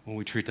when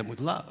we treat them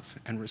with love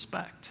and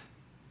respect.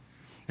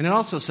 And it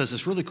also says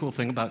this really cool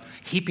thing about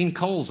heaping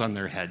coals on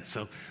their head.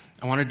 So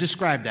I want to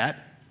describe that.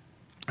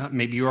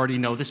 Maybe you already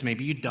know this,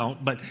 maybe you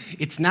don't, but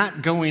it's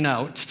not going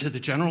out to the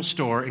general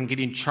store and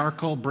getting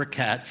charcoal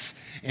briquettes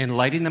and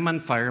lighting them on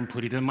fire and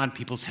putting them on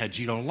people's heads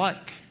you don't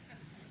like,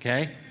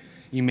 okay?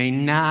 You may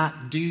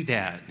not do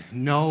that.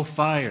 No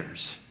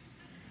fires.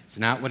 It's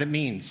not what it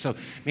means. So,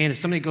 man, if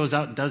somebody goes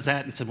out and does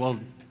that and said, well,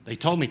 they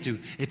told me to,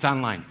 it's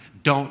online.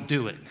 Don't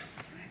do it.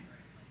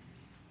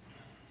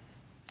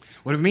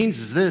 What it means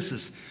is this,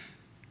 is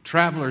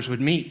travelers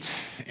would meet,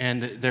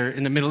 and they're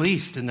in the Middle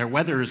East, and their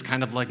weather is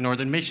kind of like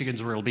northern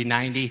Michigan's, where it'll be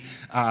 90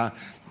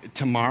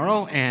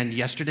 tomorrow, and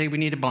yesterday we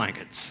needed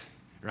blankets,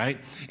 right?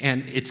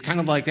 And it's kind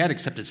of like that,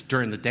 except it's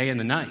during the day and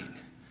the night.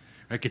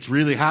 It gets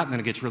really hot, and then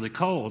it gets really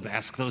cold.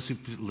 Ask those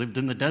who've lived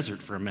in the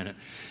desert for a minute.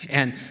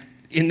 And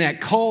in that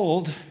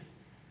cold,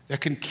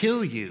 that can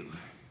kill you.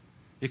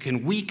 It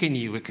can weaken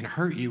you. It can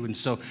hurt you. And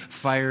so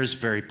fire is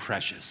very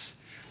precious.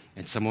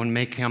 And someone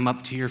may come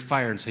up to your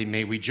fire and say,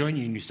 may we join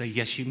you? And you say,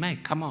 yes, you may.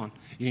 Come on.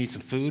 You need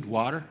some food,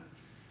 water?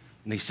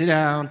 And they sit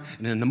down,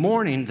 and in the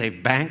morning,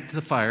 they've banked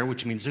the fire,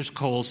 which means there's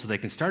coals, so they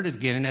can start it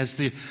again. And as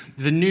the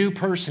new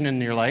person in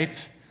your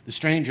life, the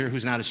stranger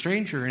who's not a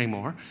stranger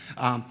anymore,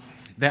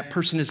 that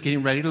person is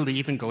getting ready to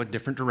leave and go a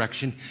different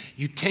direction.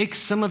 You take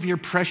some of your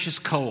precious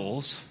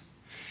coals,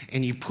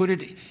 and you put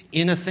it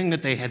in a thing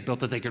that they had built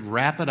that they could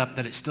wrap it up,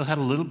 that it still had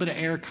a little bit of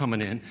air coming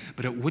in,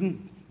 but it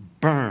wouldn't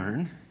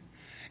burn.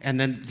 And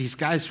then these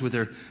guys with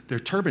their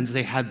turbans,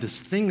 they had this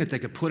thing that they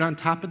could put on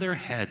top of their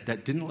head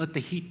that didn't let the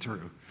heat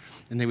through.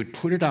 And they would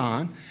put it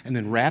on and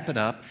then wrap it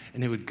up,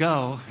 and they would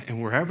go,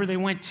 and wherever they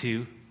went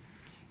to,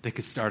 they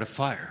could start a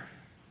fire,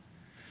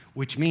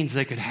 which means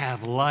they could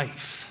have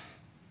life.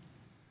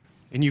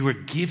 And you were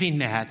giving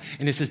that,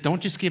 and it says,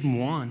 don't just give them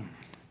one.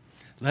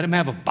 Let them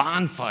have a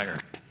bonfire.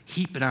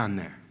 Heap it on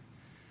there.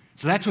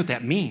 So that's what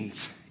that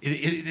means.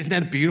 Isn't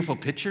that a beautiful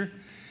picture?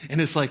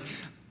 And it's like,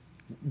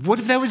 what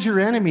if that was your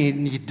enemy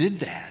and you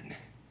did that?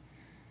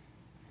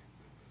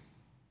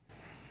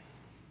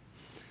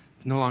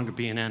 No longer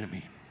be an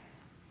enemy.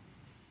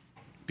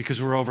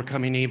 Because we're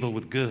overcoming evil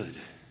with good.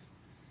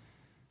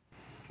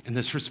 And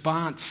this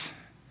response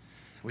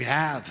we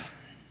have,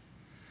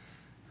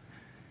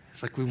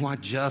 it's like we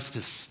want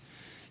justice.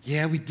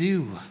 Yeah, we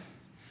do.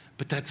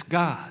 But that's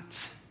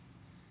God's.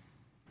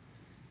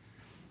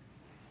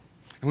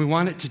 And we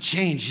want it to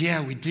change.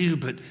 Yeah, we do.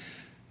 But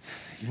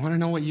you want to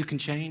know what you can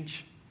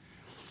change?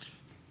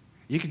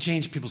 You can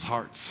change people's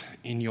hearts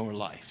in your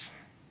life.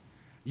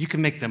 You can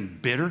make them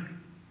bitter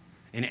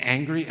and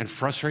angry and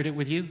frustrated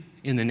with you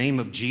in the name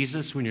of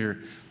Jesus when you're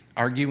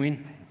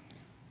arguing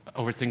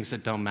over things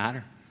that don't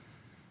matter.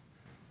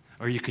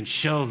 Or you can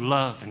show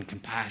love and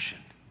compassion.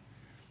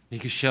 You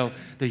can show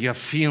that you have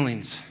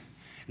feelings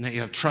and that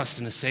you have trust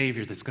in a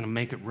Savior that's going to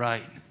make it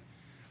right.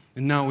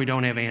 And no, we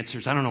don't have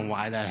answers. I don't know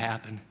why that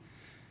happened.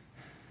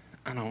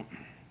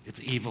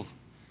 It's evil.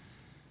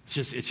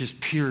 It's just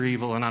pure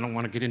evil, and I don't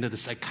want to get into the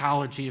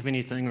psychology of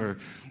anything or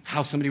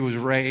how somebody was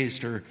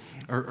raised or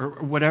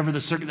whatever the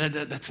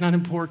circumstance. That's not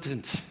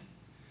important.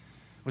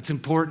 What's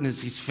important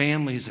is these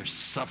families are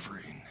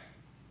suffering.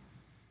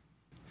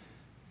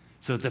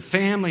 So the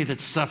family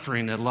that's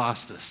suffering, that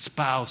lost a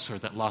spouse or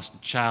that lost a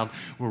child,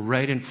 were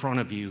right in front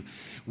of you.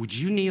 Would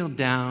you kneel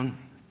down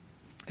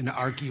and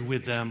argue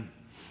with them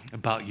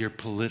about your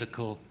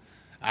political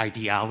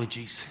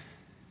ideologies?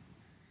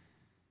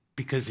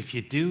 Because if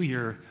you do,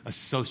 you're a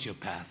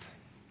sociopath.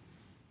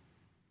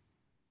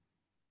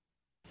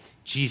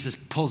 Jesus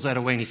pulls that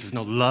away and he says,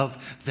 no, love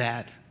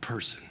that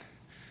person.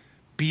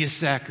 Be a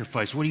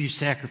sacrifice. What are you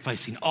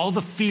sacrificing? All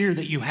the fear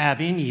that you have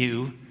in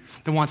you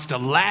that wants to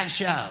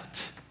lash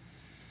out.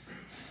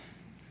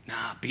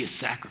 Nah, be a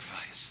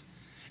sacrifice.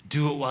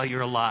 Do it while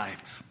you're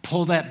alive.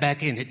 Pull that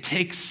back in. It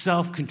takes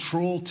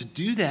self-control to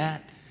do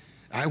that,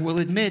 I will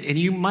admit. And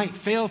you might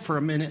fail for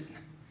a minute.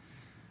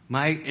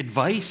 My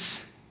advice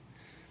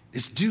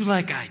is do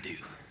like I do.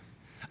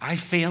 I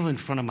fail in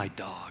front of my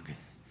dog,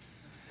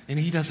 and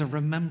he doesn't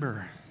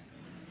remember.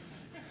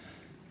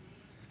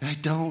 And I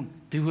don't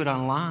do it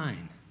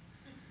online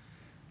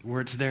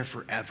where it's there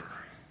forever.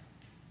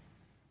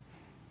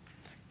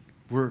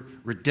 We're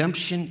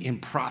redemption in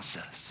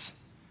process.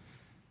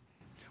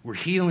 We're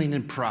healing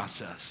in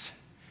process.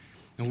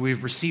 And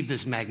we've received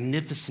this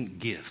magnificent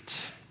gift.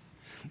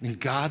 And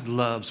God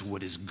loves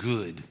what is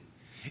good.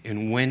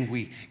 And when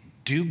we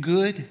do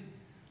good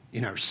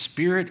in our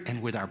spirit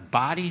and with our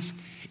bodies,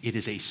 it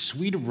is a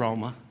sweet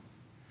aroma.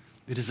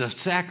 It is a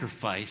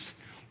sacrifice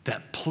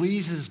that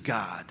pleases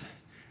God.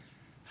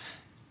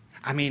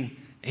 I mean,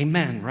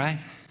 amen, right?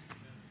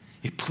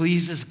 It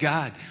pleases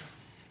God.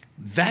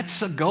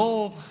 That's a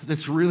goal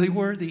that's really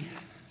worthy.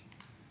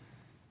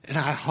 And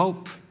I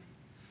hope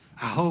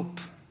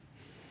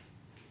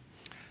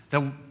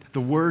that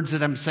the words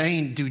that I'm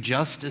saying do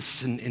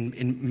justice,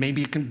 and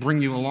maybe it can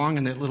bring you along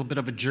in that little bit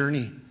of a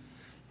journey.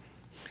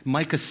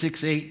 Micah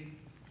 6:8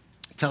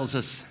 tells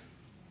us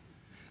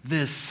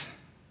this.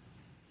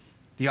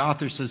 The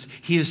author says,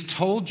 He has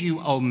told you,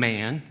 O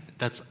man,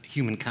 that's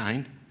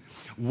humankind,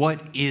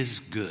 what is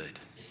good.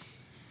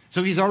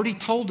 So he's already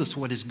told us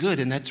what is good,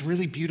 and that's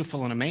really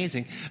beautiful and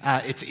amazing.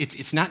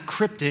 It's not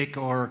cryptic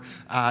or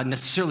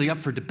necessarily up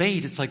for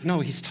debate. It's like, no,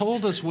 he's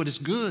told us what is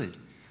good.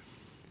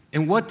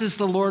 And what does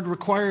the Lord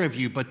require of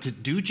you but to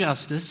do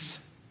justice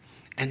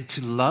and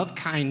to love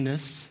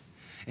kindness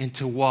and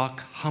to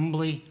walk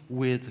humbly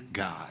with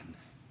God?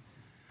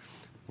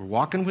 We're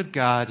walking with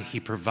God. He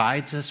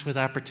provides us with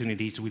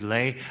opportunities. We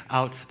lay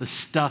out the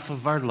stuff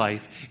of our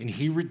life, and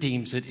He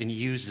redeems it and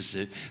uses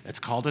it. That's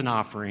called an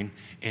offering,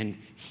 and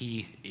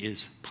He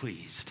is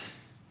pleased.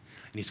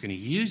 And He's going to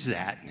use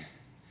that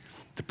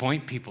to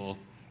point people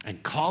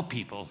and call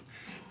people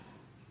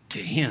to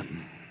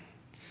Him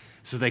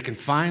so they can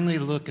finally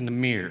look in the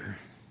mirror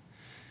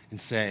and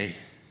say,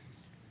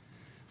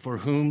 for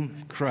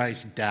whom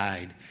Christ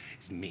died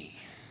is me.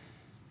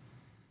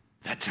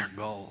 That's our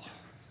goal.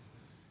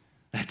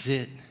 That's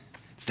it.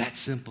 It's that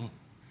simple.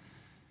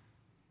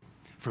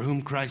 For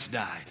whom Christ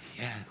died.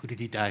 Yeah, who did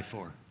He die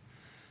for?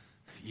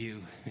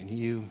 You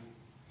and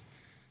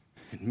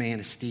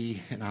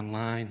Manistee and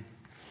online,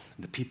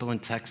 and the people in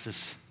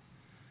Texas,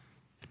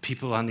 the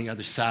people on the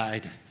other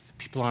side, the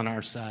people on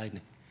our side,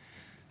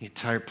 the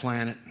entire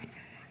planet.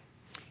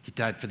 He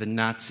died for the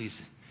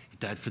Nazis. He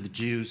died for the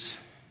Jews.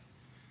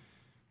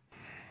 He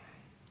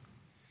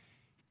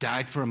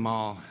died for them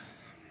all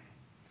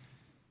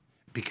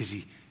because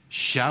He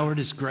showered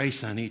His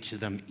grace on each of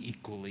them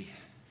equally.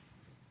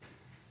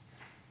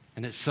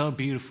 And it's so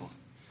beautiful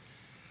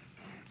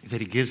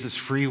that He gives us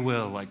free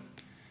will, like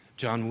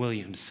John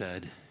Williams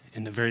said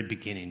in the very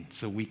beginning,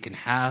 so we can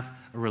have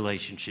a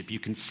relationship. You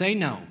can say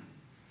no,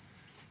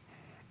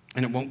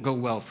 and it won't go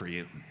well for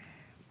you.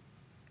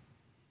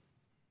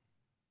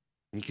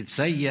 You can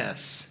say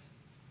yes,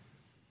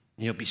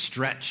 and you'll be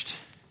stretched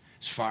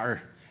as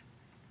far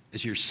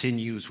as your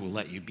sinews will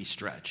let you be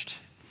stretched.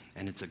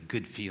 And it's a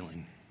good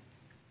feeling.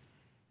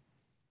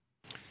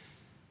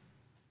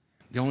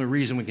 The only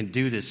reason we can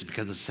do this is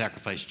because of the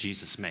sacrifice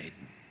Jesus made.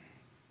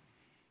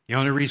 The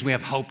only reason we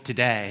have hope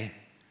today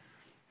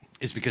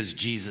is because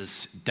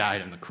Jesus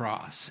died on the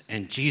cross.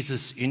 And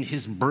Jesus, in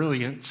His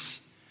brilliance,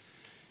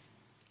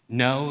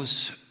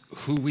 knows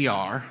who we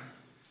are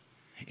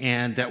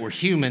and that we're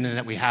human and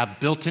that we have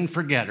built-in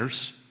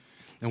forgetters,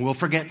 and we'll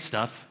forget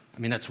stuff. I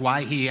mean, that's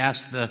why He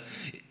asked the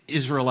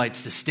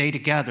Israelites to stay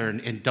together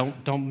and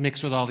don't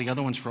mix with all the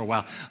other ones for a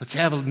while. Let's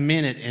have a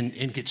minute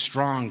and get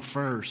strong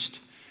first.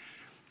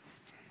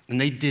 And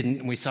they didn't,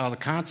 and we saw the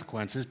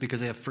consequences because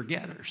they have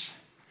forgetters.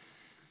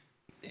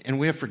 And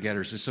we have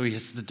forgetters. And so He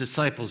has the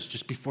disciples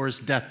just before His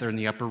death. They're in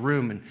the upper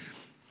room, and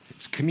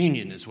it's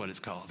communion is what it's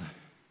called.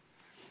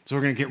 So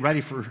we're going to get ready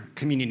for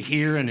communion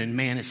here and in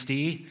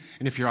Manistee.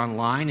 And if you're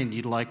online and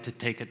you'd like to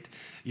take it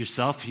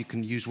yourself, you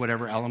can use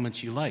whatever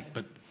elements you like.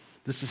 But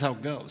this is how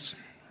it goes.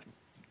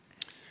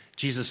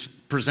 Jesus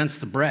presents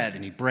the bread,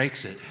 and He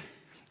breaks it.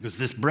 He goes,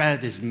 this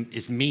bread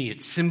is me.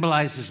 It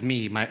symbolizes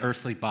me, my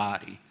earthly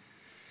body.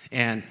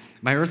 And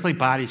my earthly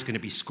body is going to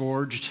be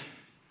scourged,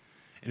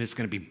 and it's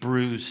going to be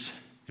bruised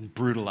and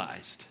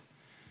brutalized.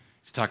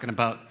 He's talking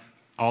about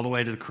all the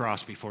way to the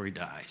cross before He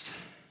dies.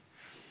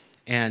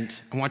 And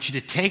I want you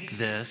to take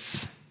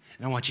this,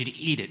 and I want you to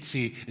eat it.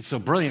 See, it's so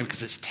brilliant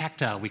because it's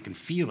tactile. We can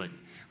feel it,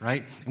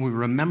 right? And we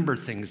remember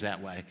things that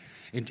way.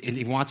 And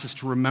He wants us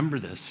to remember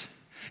this,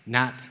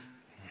 not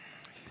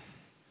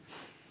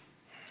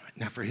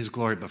for His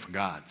glory, but for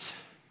God's.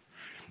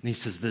 And He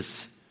says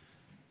this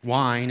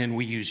wine, and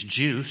we use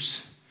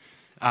juice,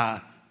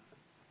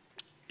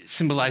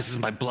 symbolizes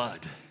my blood.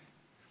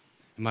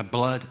 And my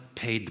blood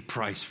paid the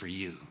price for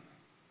you.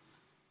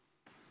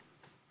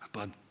 My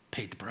blood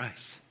paid the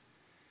price.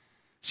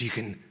 So you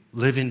can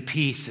live in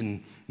peace,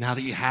 and now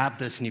that you have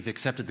this and you've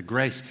accepted the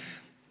grace,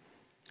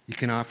 you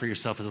can offer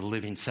yourself as a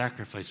living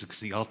sacrifice, because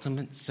the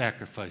ultimate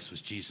sacrifice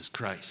was Jesus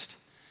Christ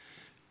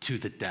to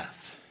the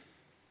death.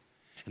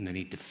 And then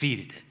He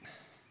defeated it.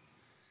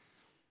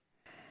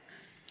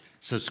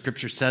 So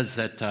Scripture says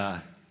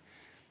that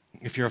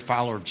If you're a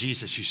follower of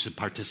Jesus, you should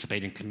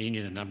participate in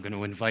communion, and I'm going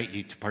to invite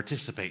you to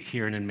participate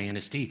here and in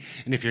Manistee.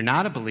 And if you're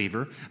not a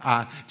believer,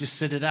 just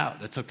sit it out.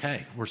 That's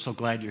okay. We're so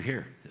glad you're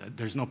here.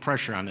 There's no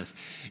pressure on this.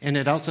 And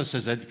it also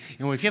says that,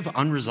 if you have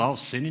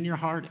unresolved sin in your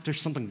heart, if there's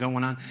something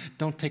going on,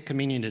 don't take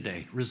communion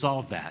today.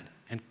 Resolve that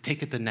and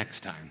take it the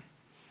next time.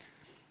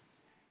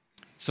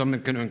 So I'm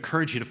going to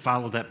encourage you to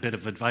follow that bit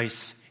of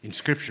advice in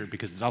Scripture,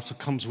 because it also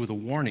comes with a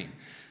warning.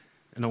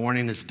 And the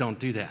warning is, don't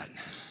do that.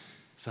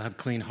 So have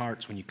clean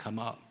hearts when you come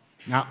up.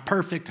 Not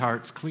perfect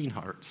hearts, clean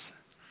hearts.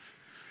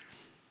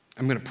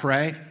 I'm going to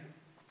pray,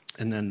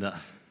 and then the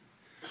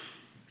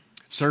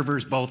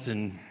servers both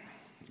in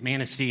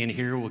Manistee and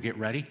here will get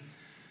ready.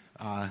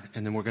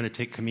 And then we're going to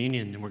take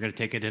communion, and we're going to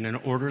take it in an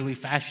orderly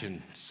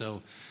fashion.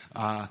 So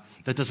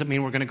that doesn't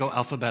mean we're going to go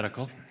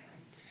alphabetical.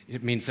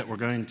 It means that we're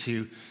going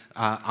to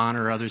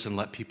honor others and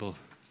let people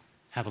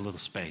have a little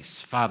space.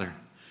 Father,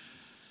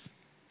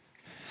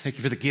 thank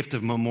you for the gift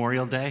of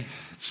Memorial Day.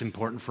 It's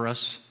important for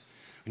us.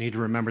 We need to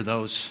remember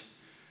those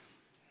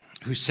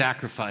who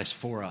sacrificed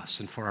for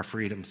us and for our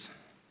freedoms.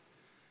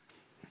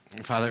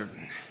 And Father,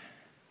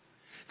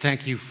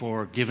 thank you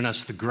for giving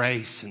us the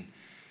grace and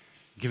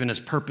giving us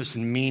purpose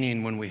and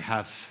meaning when we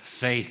have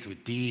faith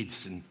with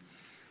deeds. And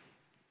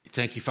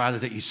thank you, Father,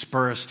 that you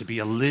spur us to be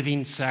a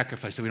living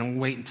sacrifice, that we don't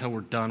wait until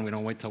we're done, we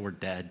don't wait until we're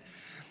dead.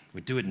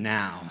 We do it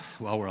now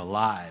while we're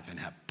alive and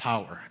have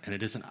power. And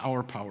it isn't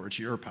our power, it's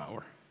your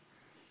power.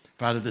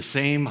 Father, the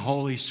same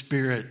Holy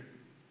Spirit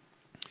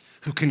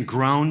who can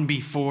groan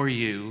before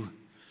you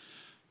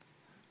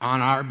on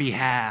our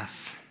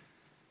behalf,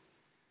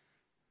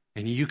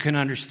 and you can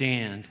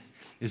understand,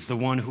 is the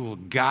one who will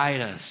guide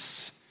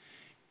us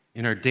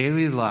in our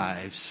daily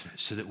lives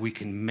so that we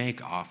can make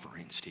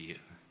offerings to you.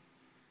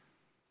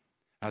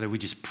 Father, we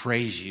just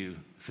praise you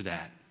for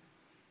that.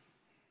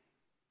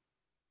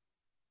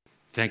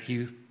 Thank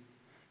you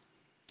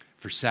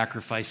for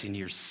sacrificing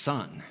your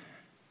Son,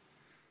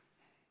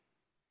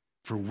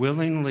 for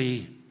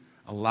willingly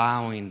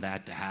allowing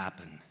that to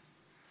happen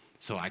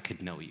so I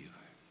could know you.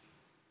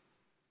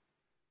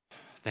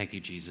 Thank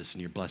you, Jesus,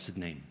 in your blessed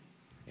name.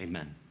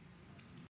 Amen.